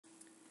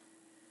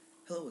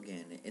Hello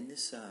again. In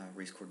this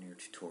race coordinator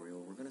tutorial,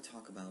 we're going to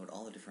talk about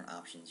all the different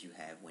options you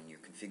have when you're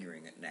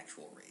configuring an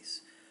actual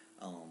race.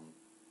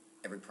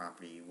 Every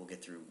property we'll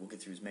get through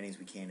as many as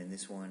we can in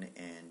this one,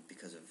 and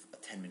because of a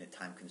 10-minute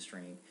time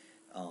constraint,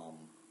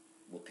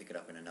 we'll pick it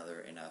up in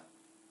a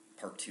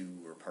part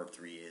 2 or part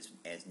 3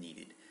 as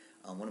needed.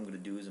 What I'm going to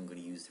do is I'm going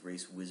to use the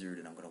race wizard,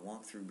 and I'm going to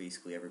walk through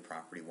basically every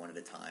property one at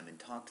a time and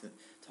talk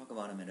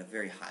about them at a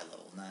very high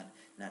level,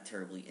 not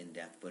terribly in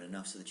depth, but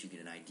enough so that you get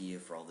an idea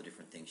for all the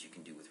different things you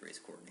can do with race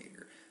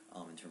coordinator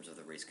in terms of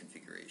the race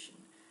configuration.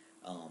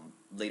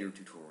 Later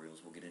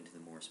tutorials will get into the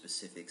more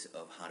specifics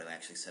of how to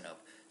actually set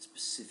up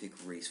specific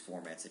race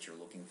formats that you're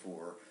looking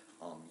for,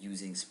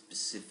 using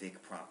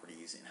specific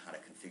properties and how to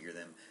configure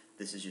them.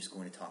 This is just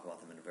going to talk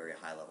about them at a very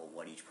high level,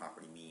 what each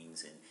property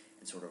means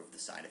and sort of the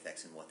side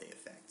effects and what they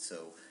affect.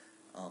 So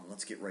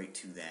let's get right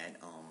to that.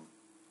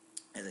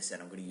 As I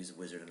said, I'm going to use the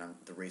wizard, and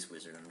the race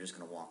wizard, and I'm just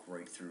going to walk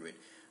right through it.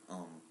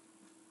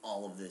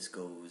 All of this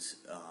goes,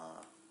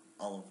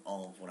 all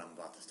of what I'm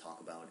about to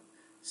talk about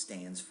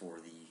stands for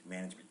the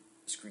management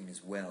screen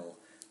as well.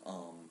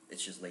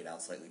 It's just laid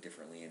out slightly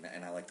differently,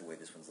 and I like the way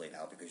this one's laid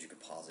out because you could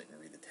pause it and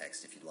read the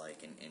text if you'd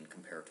like, and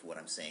compare it to what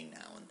I'm saying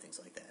now and things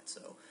like that.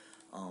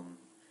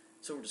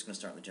 So we're just going to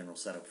start with the general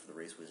setup for the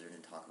race wizard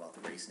and talk about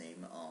the race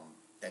name.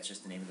 That's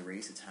just the name of the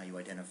race. It's how you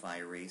identify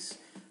a race.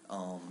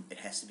 It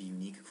has to be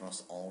unique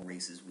across all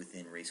races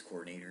within Race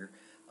Coordinator.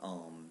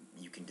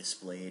 You can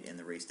display it in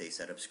the race day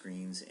setup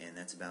screens, and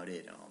that's about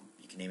it.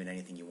 You can name it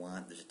anything you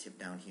want. There's a tip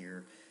down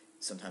here.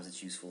 Sometimes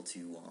it's useful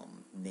to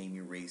name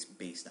your race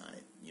based on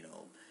it.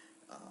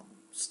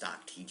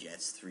 Stock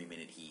T-Jets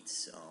 3-minute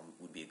heats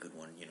would be a good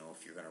one.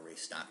 If you're going to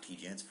race stock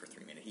T-Jets for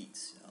 3-minute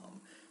heats,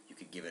 you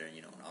could give it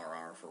an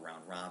RR for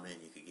round robin.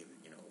 You could give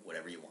it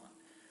whatever you want.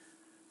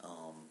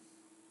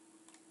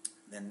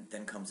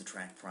 Then comes the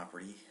track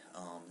property.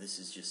 This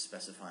is just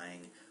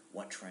specifying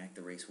what track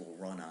the race will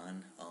run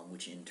on,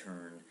 which in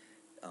turn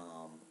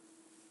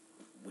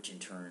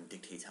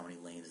dictates how many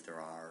lanes there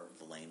are,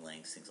 the lane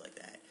lengths, things like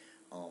that.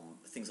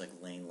 Things like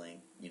lane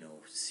length,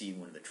 see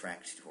one of the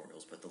track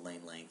tutorials, but the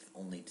lane length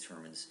only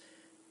determines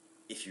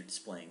if you're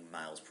displaying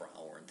miles per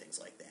hour and things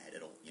like that.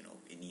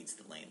 It needs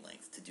the lane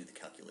length to do the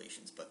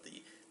calculations, but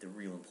the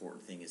real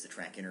important thing is the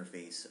track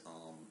interface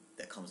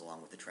that comes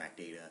along with the track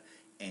data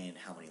and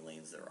how many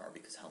lanes there are,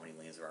 because how many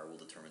lanes there are will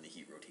determine the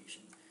heat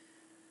rotation.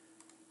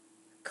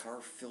 Car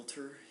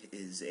filter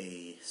is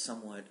a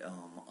somewhat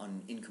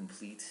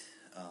incomplete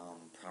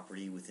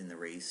property within the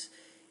race.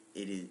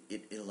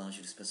 It allows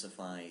you to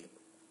specify.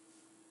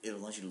 It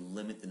allows you to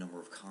limit the number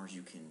of cars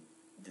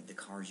the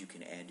cars you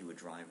can add to a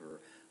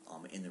driver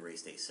in the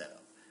race day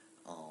setup.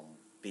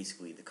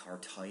 Basically, the car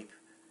type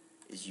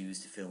is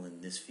used to fill in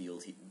this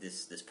field,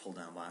 this pull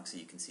down box. So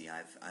you can see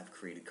I've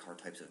created car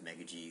types of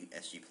Mega G,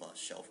 SG Plus,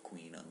 Shelf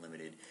Queen,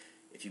 Unlimited.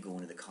 If you go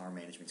into the car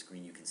management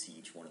screen, you can see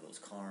each one of those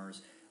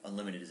cars.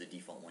 Unlimited is a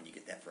default one. You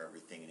get that for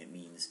everything, and it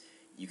means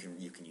you can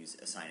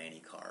assign any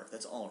car.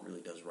 That's all it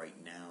really does right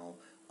now.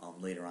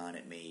 Later on,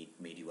 it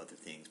may do other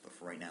things, but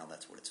for right now,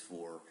 that's what it's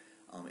for.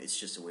 It's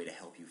just a way to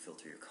help you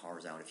filter your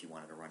cars out. If you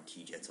wanted to run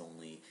T-Jets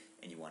only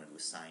and you wanted to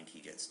assign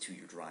T-Jets to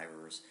your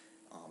drivers,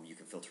 you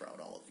can filter out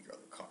all of your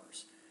other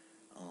cars.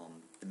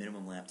 The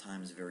minimum lap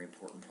time is a very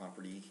important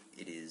property.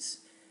 It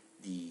is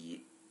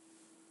the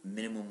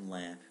minimum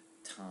lap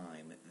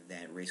time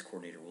that Race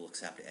Coordinator will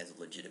accept as a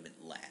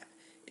legitimate lap.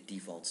 It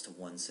defaults to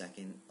 1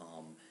 second.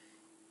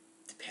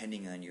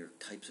 Depending on your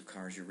types of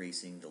cars you're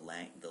racing,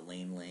 the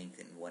lane length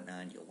and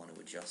whatnot, you'll want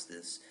to adjust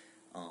this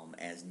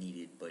as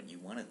needed, but you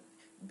want it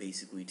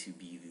basically to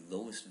be the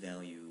lowest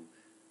value,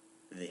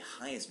 the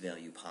highest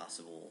value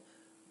possible,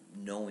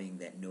 knowing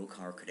that no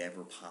car could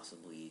ever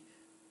possibly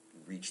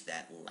reach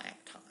that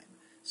lap time.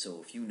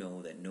 So if you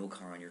know that no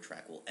car on your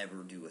track will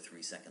ever do a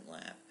 3-second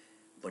lap,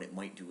 but it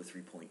might do a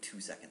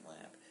 3.2-second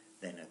lap,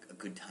 then a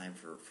good time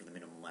for the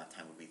minimum lap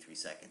time would be 3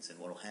 seconds. And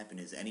what will happen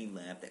is any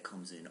lap that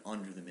comes in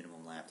under the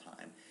minimum lap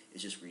time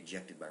is just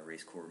rejected by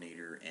Race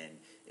Coordinator, and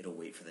it'll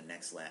wait for the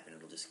next lap, and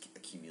it'll just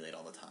accumulate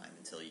all the time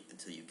until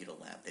you get a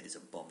lap that is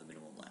above the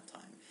minimum lap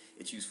time.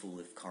 It's useful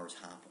if cars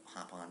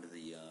hop onto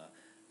the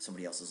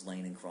somebody else's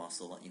lane and cross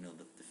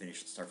the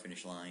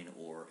start-finish line,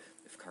 or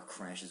if a car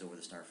crashes over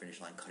the start-finish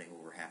line, cutting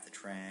over half the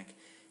track.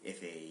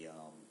 If a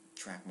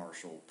track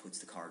marshal puts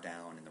the car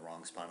down in the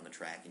wrong spot on the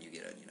track, and you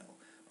get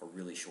a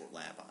really short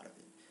lap out of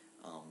it.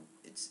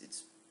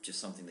 It's just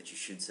something that you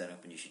should set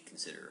up and you should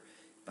consider.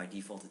 By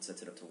default, it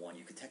sets it up to 1.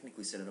 You could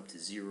technically set it up to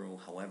 0.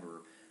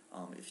 However,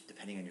 if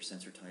depending on your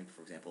sensor type,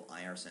 for example,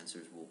 IR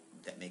sensors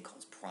that may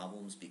cause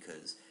problems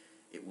because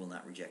it will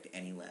not reject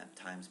any lap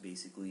times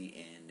basically,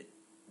 and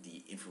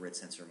the infrared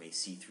sensor may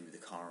see through the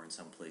car in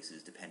some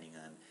places depending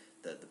on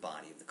the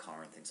body of the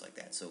car and things like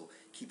that. So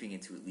keeping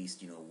it to at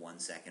least 1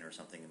 second or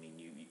something. I mean,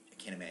 I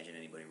can't imagine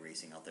anybody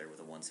racing out there with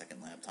a 1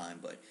 second lap time,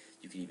 but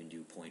you could even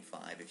do 0.5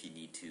 if you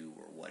need to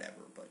or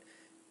whatever. But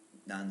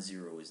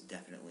non-zero is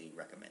definitely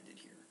recommended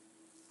here.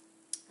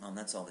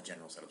 That's all the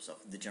general setup stuff.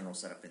 The general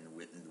setup in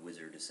the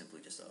wizard is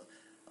simply just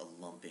a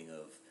lumping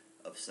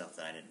of stuff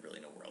that I didn't really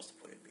know where else to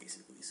put it,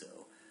 basically.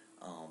 So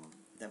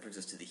that brings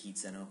us to the heat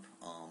setup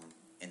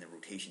and the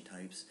rotation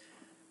types.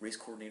 Race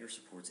Coordinator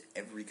supports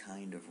every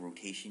kind of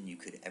rotation you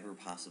could ever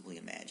possibly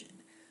imagine.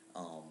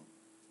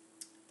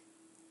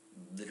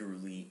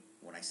 Literally,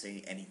 when I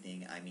say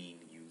anything, I mean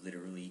you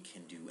literally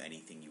can do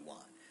anything you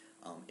want.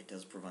 It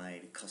does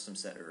provide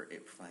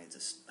it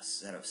provides a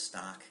set of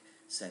stock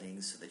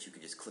settings so that you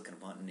can just click on a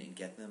button and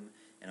get them,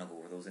 and I'll go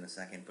over those in a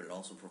second, but it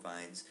also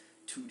provides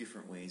two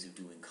different ways of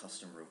doing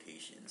custom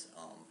rotations.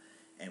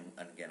 And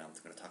again, I'm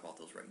going to talk about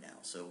those right now.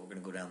 So we're going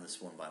to go down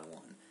this one by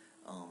one.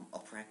 A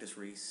practice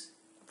race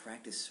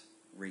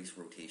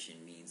rotation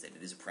means that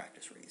it is a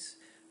practice race.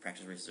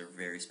 Practice races are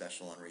very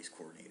special on Race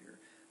Coordinator.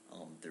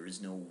 There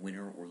is no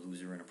winner or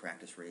loser in a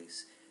practice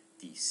race.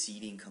 The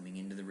seating coming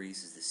into the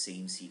race is the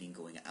same seating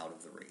going out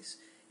of the race.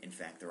 In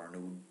fact, there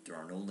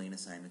are no lane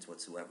assignments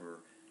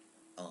whatsoever.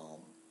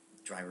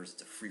 Drivers,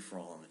 it's a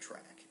free-for-all on the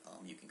track.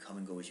 You can come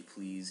and go as you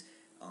please.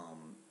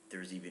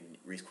 There's even,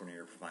 Race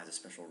Coordinator provides a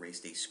special race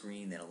day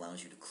screen that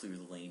allows you to clear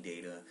the lane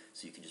data,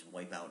 so you can just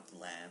wipe out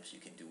laps, you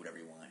can do whatever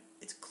you want.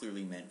 It's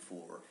clearly meant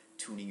for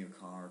tuning your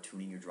car,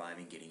 tuning your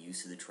driving, getting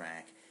used to the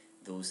track,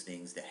 those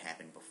things that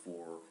happen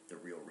before the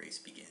real race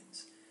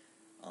begins.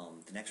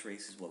 The next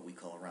race is what we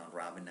call a round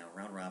robin. Now,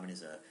 round robin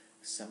is a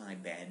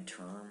semi-bad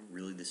term.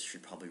 Really, this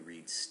should probably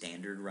read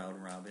standard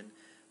round robin.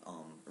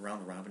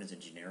 Round robin is a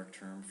generic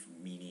term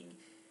meaning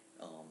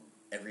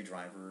every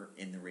driver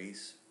in the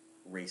race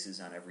races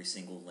on every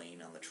single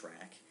lane on the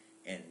track,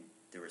 and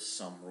there is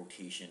some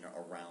rotation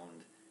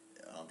around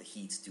the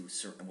heats, do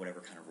certain whatever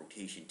kind of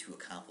rotation to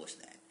accomplish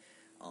that.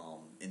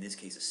 In this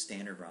case, a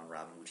standard round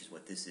robin, which is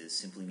what this is,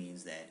 simply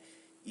means that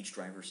each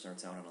driver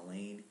starts out on a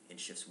lane and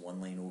shifts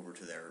one lane over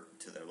to their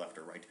left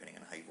or right, depending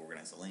on how you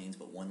organize the lanes,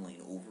 but one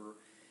lane over,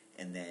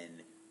 and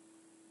then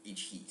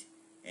each heat.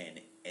 And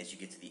as you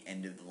get to the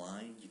end of the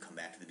line, you come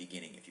back to the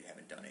beginning if you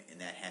haven't done it,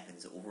 and that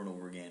happens over and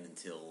over again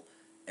until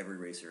every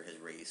racer has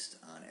raced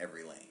on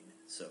every lane.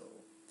 So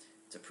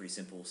it's a pretty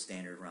simple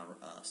standard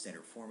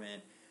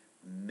format.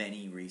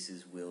 Many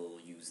races will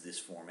use this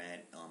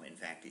format. In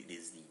fact, it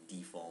is the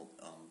default.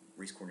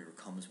 Race Coordinator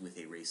comes with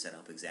a race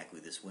setup exactly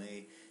this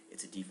way.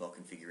 It's a default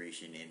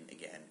configuration, and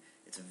again,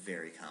 it's a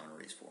very common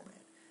race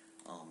format.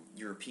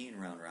 European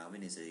round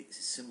robin is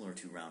similar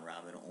to round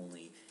robin,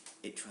 only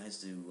it tries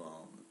to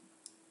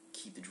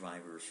keep the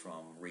drivers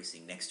from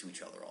racing next to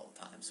each other all the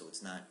time. So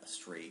it's not a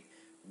straight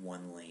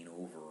one lane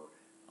over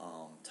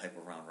type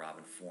of round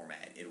robin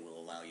format. It will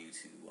allow you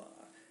to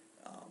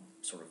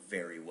sort of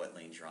vary what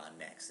lanes you're on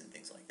next and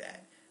things like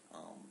that.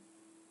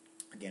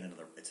 Again,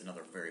 it's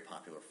another very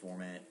popular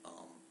format,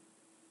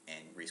 and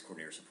Race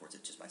Coordinator supports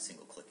it just by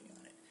single clicking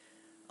on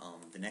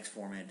it. The next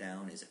format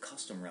down is a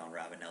custom round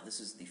robin. Now, this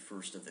is the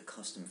first of the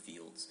custom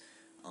fields,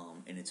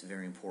 and it's a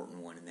very important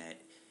one in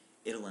that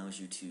it allows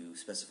you to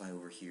specify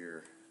over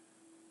here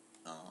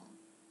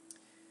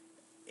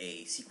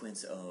a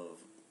sequence of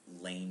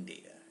lane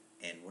data.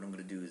 And what I'm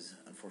going to do is,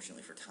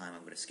 unfortunately for time,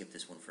 I'm going to skip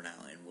this one for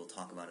now, and we'll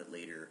talk about it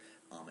later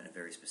in a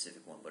very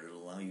specific one. But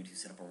it'll allow you to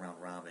set up a round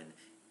robin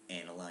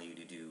and allow you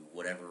to do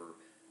whatever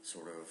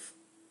sort of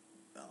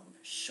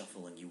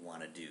shuffling you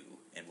want to do.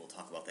 And we'll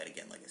talk about that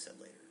again, like I said,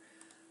 later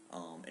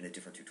in a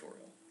different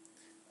tutorial.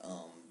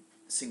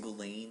 Single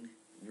lane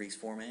race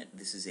format.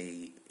 This is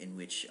in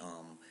which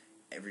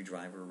every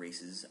driver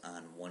races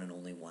on one and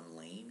only one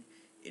lane.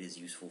 It is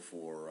useful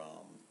for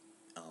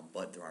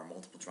but there are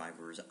multiple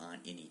drivers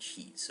in each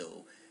heat.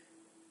 So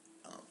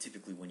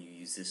typically when you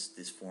use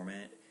this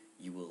format,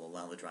 you will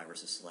allow the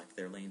drivers to select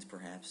their lanes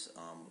perhaps.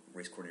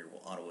 Race Coordinator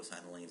will auto-assign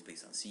the lanes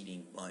based on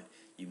seating, but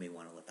you may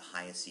want to let the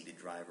highest seated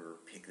driver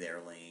pick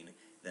their lane,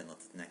 then let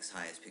the next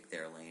highest pick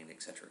their lane,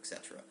 etc.,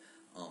 etc.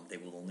 They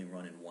will only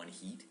run in one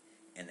heat,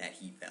 and that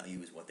heat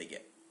value is what they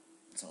get.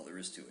 That's all there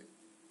is to it.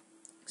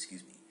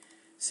 Excuse me.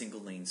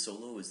 Single lane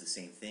solo is the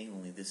same thing,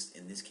 only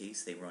in this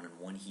case they run in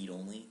one heat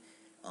only.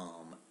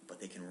 But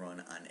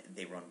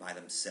they run by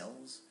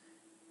themselves,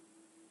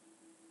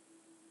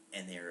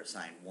 and they're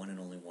assigned one and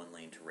only one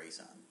lane to race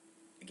on.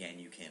 Again,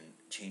 you can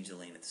change the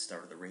lane at the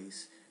start of the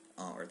race,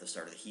 or at the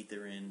start of the heat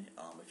they're in,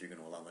 if you're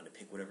going to allow them to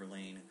pick whatever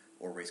lane,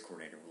 or Race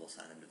Coordinator will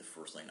assign them to the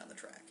first lane on the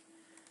track.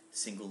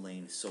 Single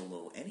lane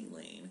solo any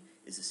lane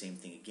is the same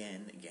thing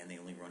again. Again, they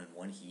only run in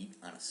one heat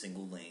on a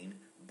single lane,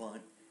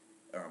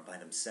 or by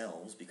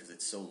themselves because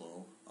it's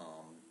solo,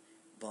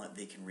 but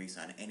they can race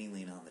on any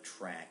lane on the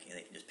track, and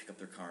they can just pick up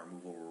their car and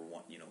move over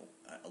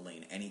a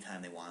lane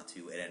anytime they want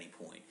to at any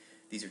point.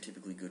 These are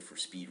typically good for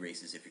speed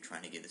races if you're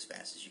trying to get as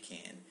fast as you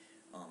can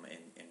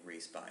and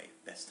race by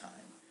best time.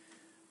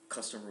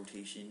 Custom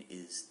rotation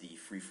is the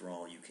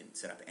free-for-all. You can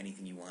set up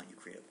anything you want. You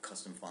create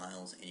custom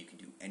files, and you can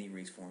do any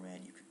race format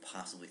you could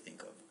possibly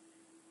think of.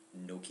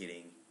 No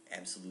kidding,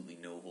 absolutely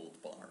no holds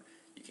bar.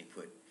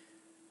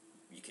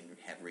 You can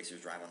have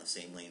racers drive on the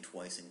same lane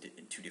twice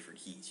in two different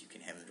heats. You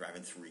can have them drive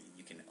in three.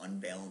 You can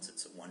unbalance it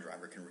so one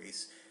driver can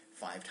race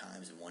 5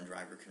 times and one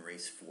driver can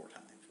race 4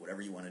 times.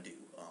 Whatever you want to do.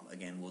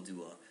 Again, we'll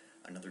do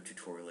another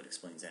tutorial that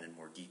explains that in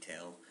more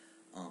detail.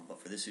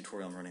 But for this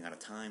tutorial, I'm running out of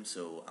time,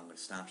 so I'm going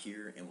to stop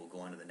here and we'll go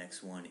on to the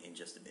next one in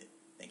just a bit.